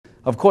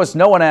Of course,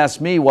 no one asked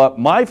me what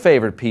my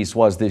favorite piece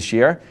was this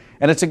year,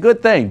 and it's a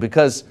good thing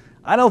because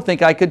I don't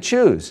think I could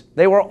choose.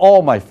 They were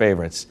all my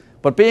favorites.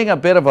 But being a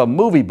bit of a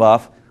movie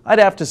buff, I'd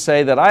have to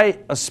say that I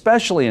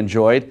especially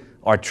enjoyed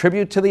our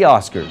tribute to the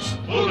Oscars.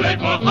 Hooray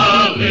for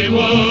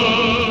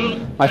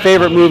Hollywood! My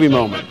favorite movie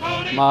moment?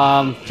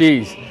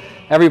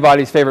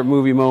 Everybody's favorite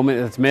movie moment,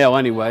 it's male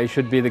anyway,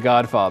 should be The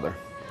Godfather.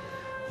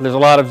 There's a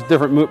lot of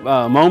different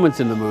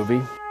moments in the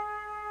movie.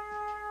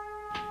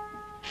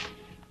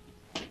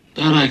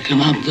 That I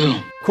cannot do.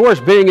 Of course,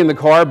 being in the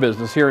car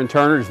business here in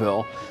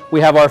Turnersville, we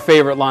have our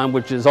favorite line,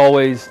 which is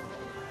always,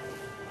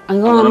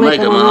 I'm going to make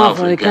them an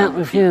offer they can't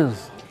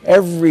refuse.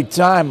 Every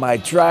time I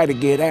try to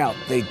get out,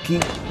 they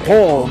keep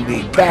pulling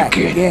me back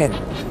again.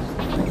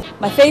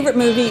 My favorite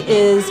movie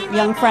is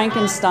Young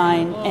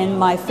Frankenstein, and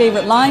my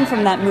favorite line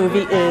from that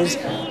movie is,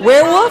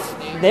 werewolf,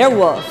 they're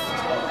wolf.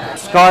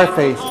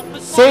 Scarface,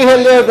 say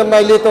hello to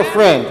my little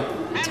friend.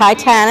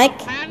 Titanic,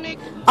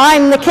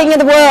 I'm the king of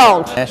the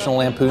world. National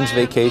Lampoon's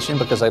Vacation,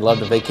 because I love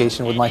to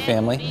vacation with my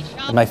family.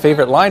 And my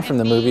favorite line from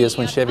the movie is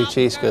when Chevy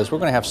Chase goes, we're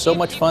going to have so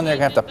much fun, they're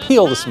going to have to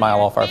peel the smile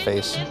off our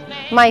face.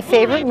 My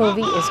favorite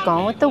movie is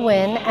Gone with the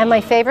Wind, and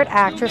my favorite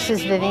actress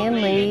is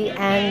Vivian Leigh,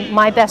 and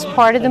my best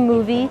part of the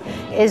movie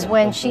is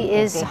when she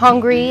is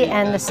hungry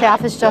and the South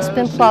has just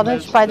been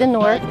plumaged by the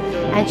North,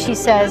 and she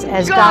says,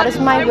 as God is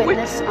my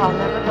witness,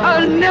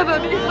 I'll never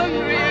be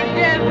hungry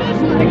again.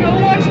 I go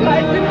watch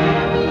my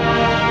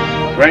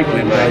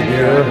Frankly, my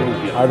dear,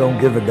 I don't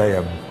give a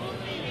damn.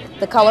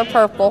 The Color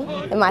Purple,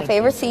 and my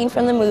favorite scene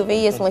from the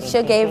movie is when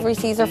Suge Avery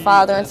sees her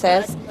father and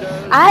says,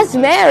 I's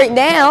married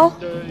now.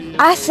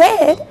 I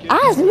said,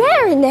 I's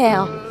married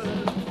now.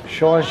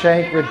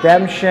 Shawshank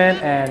Redemption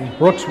and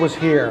Brooks Was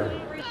Here.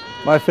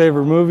 My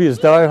favorite movie is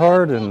Die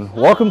Hard and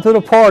Welcome to the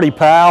Party,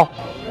 pal.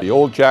 The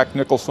old Jack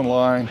Nicholson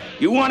line.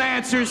 You want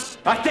answers?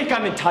 I think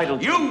I'm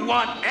entitled. You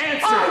want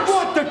answers? I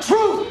want the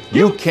truth!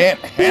 You can't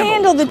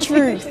handle the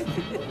truth.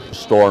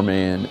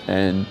 Starman,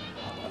 and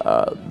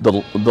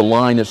the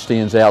line that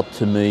stands out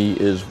to me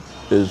is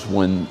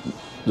when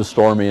the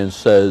Starman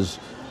says,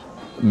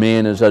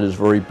 man is at his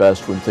very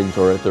best when things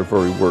are at their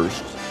very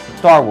worst.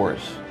 Star Wars.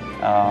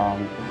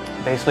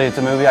 Basically, it's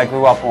a movie I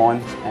grew up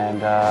on,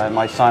 and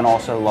my son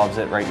also loves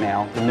it right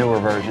now, the newer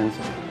versions.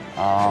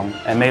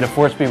 And may the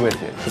Force be with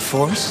you. The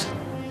Force?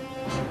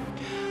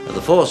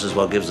 The Force is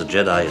what gives the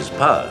Jedi his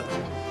power.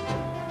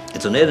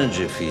 It's an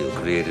energy field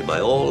created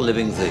by all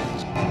living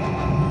things.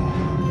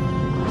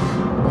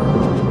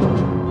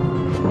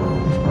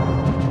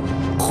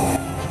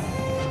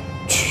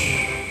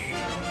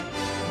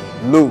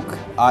 Luke,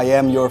 I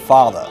am your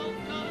father.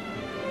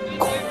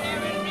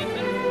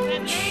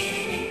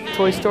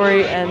 Toy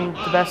Story, and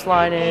the best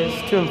line is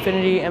to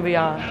infinity and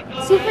beyond.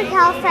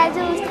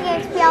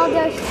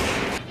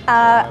 Supercalifragilisticexpialidocious.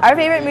 Our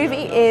favorite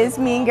movie is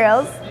Mean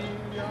Girls,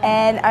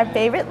 and our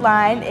favorite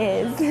line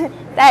is,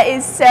 that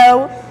is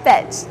so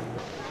fetch.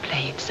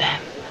 Play it,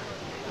 Sam.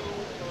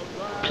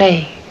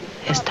 Play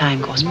as time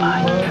goes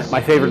by.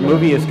 My favorite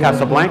movie is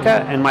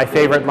Casablanca, and my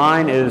favorite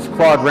line is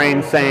Claude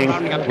Rains saying,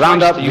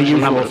 round up the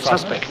usual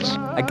suspects.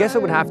 I guess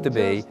it would have to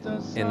be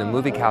in the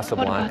movie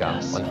Casablanca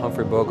when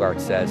Humphrey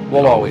Bogart says,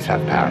 we'll always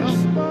have Paris.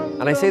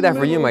 And I say that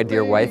for you, my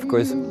dear wife,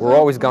 because we're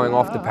always going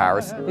off to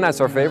Paris, and that's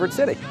our favorite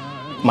city.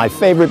 My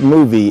favorite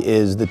movie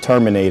is The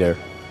Terminator.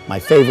 My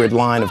favorite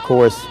line, of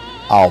course,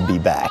 I'll be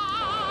back.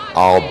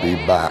 I'll be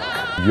back.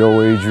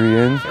 Yo,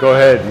 Adrian, go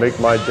ahead, make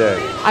my day.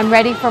 I'm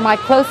ready for my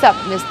close-up,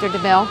 Mr.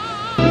 DeMille.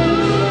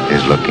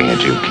 Is looking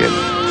at you, kid.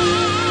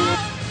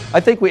 I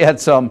think we had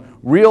some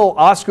real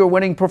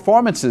Oscar-winning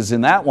performances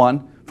in that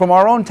one from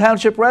our own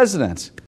township residents.